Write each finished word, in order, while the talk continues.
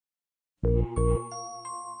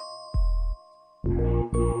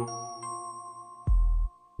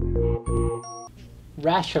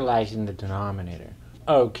Rationalizing the denominator.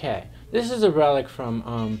 Okay, this is a relic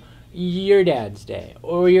from your dad's day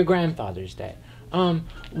or your grandfather's day.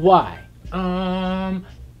 Why?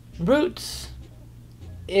 Roots,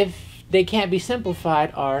 if they can't be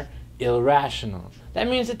simplified, are irrational. That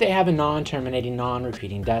means that they have a non-terminating,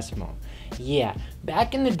 non-repeating decimal. Yeah,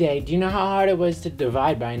 back in the day, do you know how hard it was to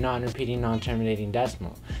divide by a non-repeating, non-terminating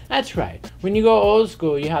decimal? That's right. When you go old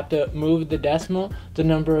school, you have to move the decimal the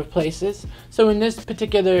number of places. So in this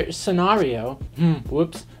particular scenario,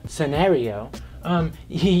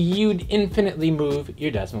 you'd infinitely move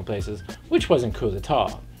your decimal places, which wasn't cool at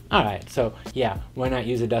all. Alright, so yeah, why not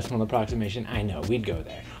use a decimal approximation? I know, we'd go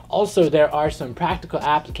there. Also, there are some practical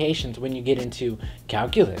applications when you get into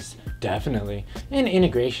calculus, definitely, and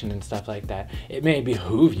integration and stuff like that. It may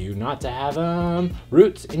behoove you not to have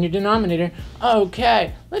roots in your denominator.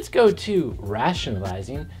 Okay, let's go to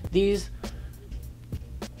rationalizing these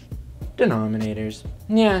denominators.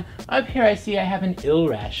 Yeah, up here I see I have an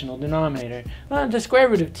irrational denominator. Well, the square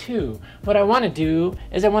root of 2. What I want to do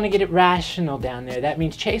is I want to get it rational down there. That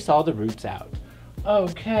means chase all the roots out.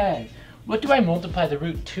 Okay, what do I multiply the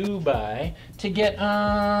root 2 by to get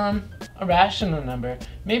a rational number?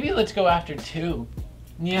 Maybe let's go after 2.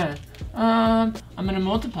 Yeah, I'm going to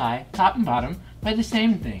multiply top and bottom by the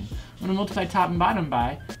same thing. I'm going to multiply top and bottom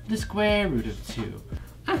by the square root of 2.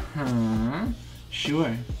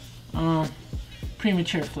 Sure.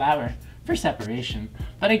 Premature flower for separation.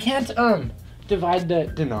 But I can't divide the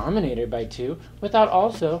denominator by 2 without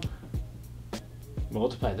also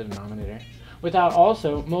multiply the denominator without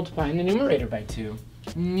also multiplying the numerator by 2.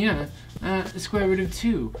 Yeah, the square root of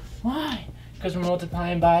 2. Why? Because we're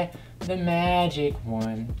multiplying by the magic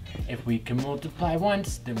 1. If we can multiply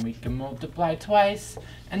once, then we can multiply twice.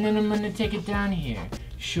 And then I'm going to take it down here.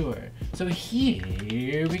 Sure. So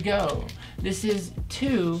here we go. This is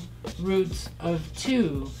 2 roots of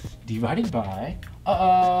 2 divided by,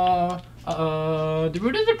 the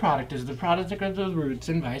root of the product is the product of the roots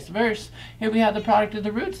and vice versa. Here we have the product of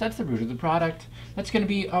the roots, that's the root of the product. That's going to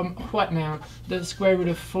be, what now? The square root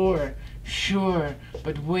of 4. Sure,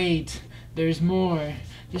 but wait, there's more.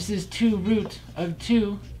 This is 2 root of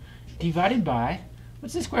 2 divided by,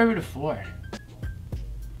 what's the square root of 4?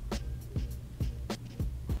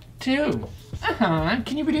 2.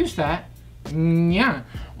 Can you reduce that? Yeah.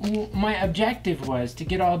 My objective was to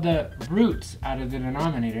get all the roots out of the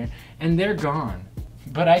denominator, and they're gone.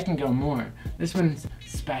 But I can go more. This one's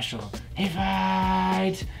special.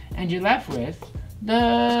 Divide, and you're left with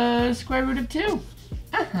the square root of 2.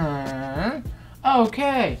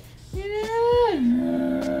 Okay. Yeah.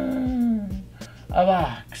 A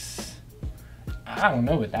box. I don't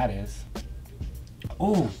know what that is.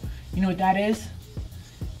 Oh, you know what that is?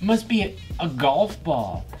 Must be a golf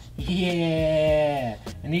ball. Yeah.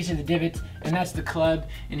 And these are the divots, and that's the club,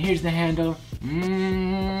 and here's the handle.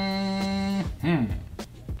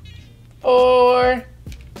 Or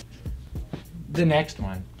the next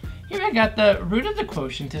one. Here I got the root of the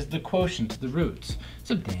quotient is the quotient of the roots.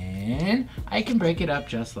 So then I can break it up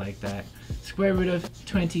just like that. Square root of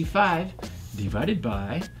 25 divided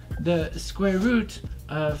by the square root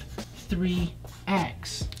of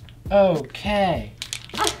 3x. Okay.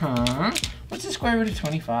 What's the square root of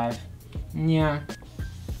 25? Yeah.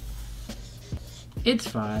 It's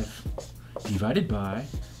 5 divided by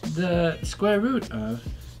the square root of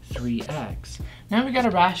 3x. Now we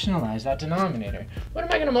gotta rationalize that denominator. What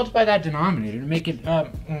am I gonna multiply that denominator to make it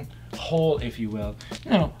whole, if you will?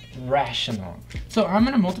 No, rational. So I'm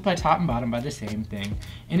gonna multiply top and bottom by the same thing,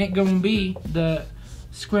 and it gonna be the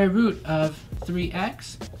square root of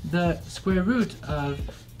 3x, the square root of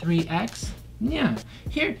 3x. Yeah,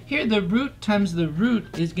 here the root times the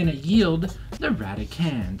root is gonna yield the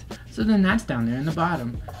radicand. So then that's down there in the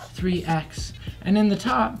bottom, 3x. And in the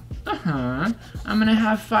top, I'm gonna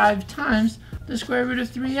have 5 times the square root of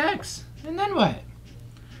 3x. And then what?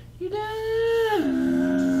 You're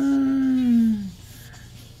done.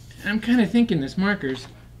 I'm kind of thinking this marker's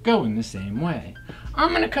going the same way.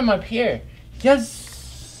 I'm gonna come up here.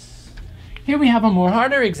 Yes. Here we have a more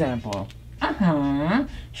harder example.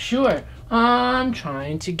 Sure. I'm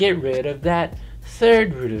trying to get rid of that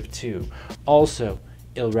third root of 2. Also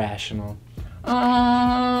irrational.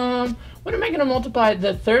 What am I going to multiply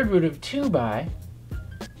the third root of 2 by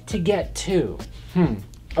to get 2?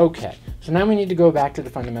 Okay, so now we need to go back to the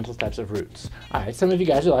fundamental steps of roots. Alright, some of you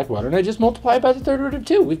guys are like, why don't I just multiply by the third root of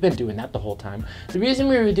 2? We've been doing that the whole time. The reason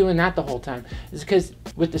we were doing that the whole time is because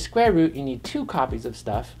with the square root, you need 2 copies of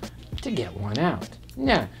stuff to get one out.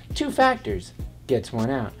 Yeah, 2 factors gets 1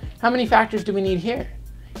 out. How many factors do we need here?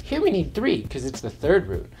 Here we need 3 because it's the third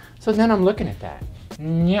root. So then I'm looking at that.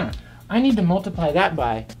 Yeah, I need to multiply that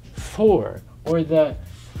by 4, or the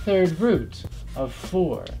third root of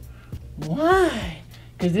 4. Why?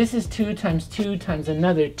 Because this is 2 times 2 times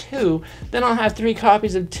another 2. Then I'll have 3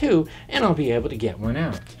 copies of 2, and I'll be able to get 1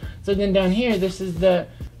 out. So then down here, this is the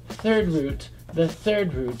third root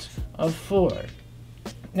of 4.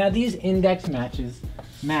 Now these index matches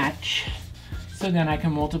match, so then I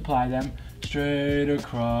can multiply them straight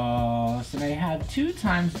across, and I have 2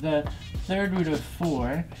 times the third root of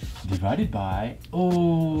 4 divided by,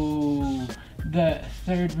 the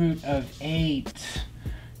third root of 8.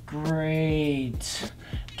 Great.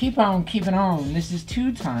 Keep on keeping on. This is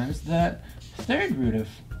 2 times the third root of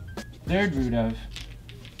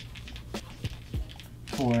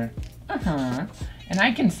 4. And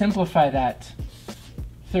I can simplify that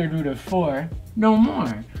third root of 4 no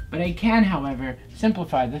more. But I can, however,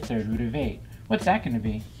 simplify the third root of 8. What's that going to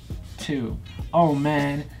be? 2. Oh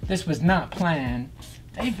man, this was not planned.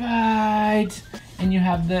 Divide! And you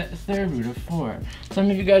have the third root of 4.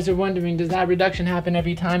 Some of you guys are wondering, does that reduction happen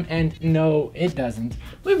every time? And no, it doesn't.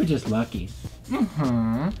 We were just lucky.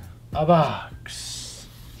 A box.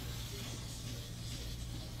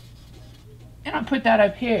 And I'll put that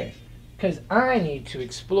up here, because I need to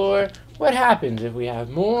explore what happens if we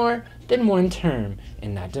have more than one term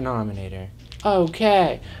in that denominator.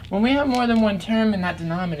 Okay, when we have more than one term in that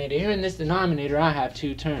denominator, here in this denominator I have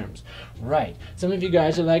 2 terms. Right, some of you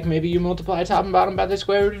guys are like, maybe you multiply top and bottom by the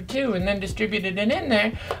square root of 2 and then distributed it in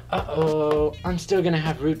there. Uh-oh, I'm still going to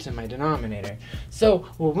have roots in my denominator. So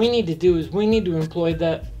what we need to do is we need to employ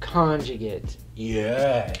the conjugate.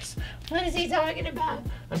 Yes. What is he talking about?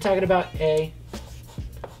 I'm talking about A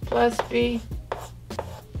plus B,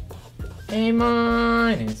 A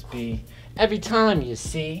minus B. Every time, you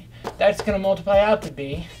see, that's going to multiply out to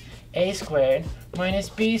be A squared minus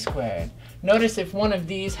B squared. Notice if one of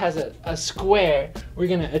these has a square, we're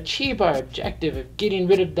going to achieve our objective of getting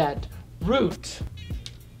rid of that root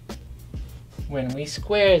when we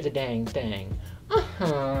square the dang thing.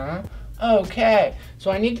 Okay, so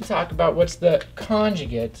I need to talk about what's the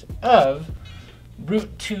conjugate of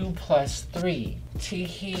root 2 plus 3.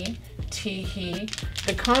 Tee-hee.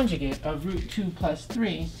 The conjugate of root 2 plus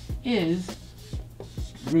 3 is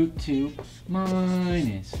root 2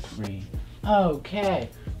 minus 3. Okay,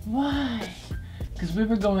 why? Because we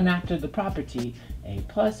were going after the property A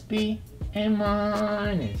plus B, A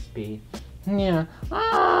minus B. Yeah.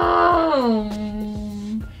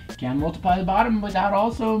 Can't multiply the bottom without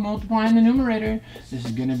also multiplying the numerator. This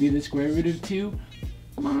is going to be the square root of 2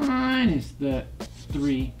 minus the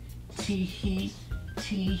 3. Tee-hee.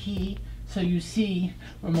 So you see,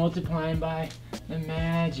 we're multiplying by the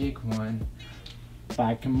magic 1. If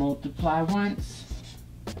I can multiply once,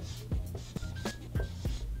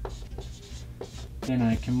 then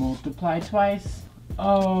I can multiply twice.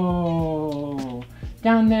 Oh,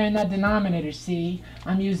 down there in that denominator, see,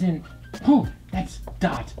 I'm using, that's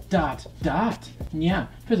dot. Yeah,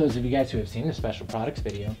 for those of you guys who have seen the special products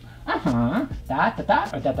video. Dot,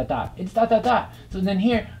 or dot. It's dot. So then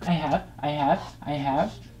here, I have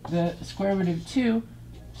the square root of 2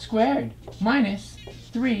 squared minus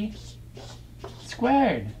 3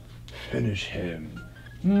 squared. Finish him.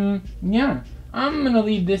 Yeah, I'm gonna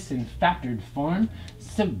leave this in factored form.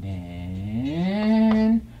 So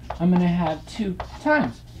then I'm gonna have 2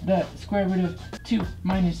 times the square root of 2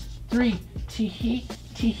 minus 3.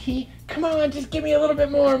 Tee-hee. Come on, just give me a little bit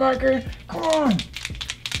more, marker. Come on.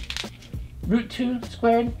 Root 2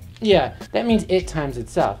 squared? Yeah, that means it times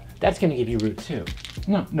itself. That's gonna give you root 2.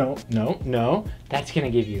 No. That's gonna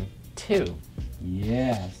give you 2.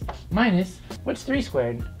 Yes. Minus, what's 3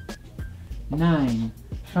 squared? 9.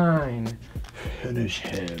 Fine. Finish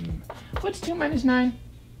him. What's 2 minus 9?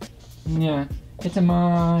 Yeah, it's a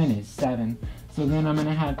minus 7. So then I'm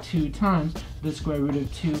gonna have 2 times the square root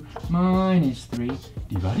of 2 minus 3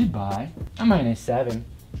 divided by a minus 7.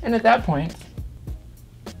 And at that point,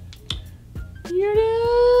 you're done.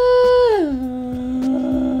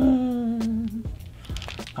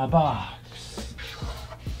 A box.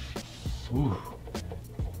 Ooh.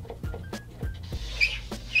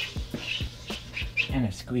 And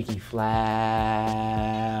a squeaky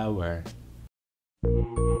flower.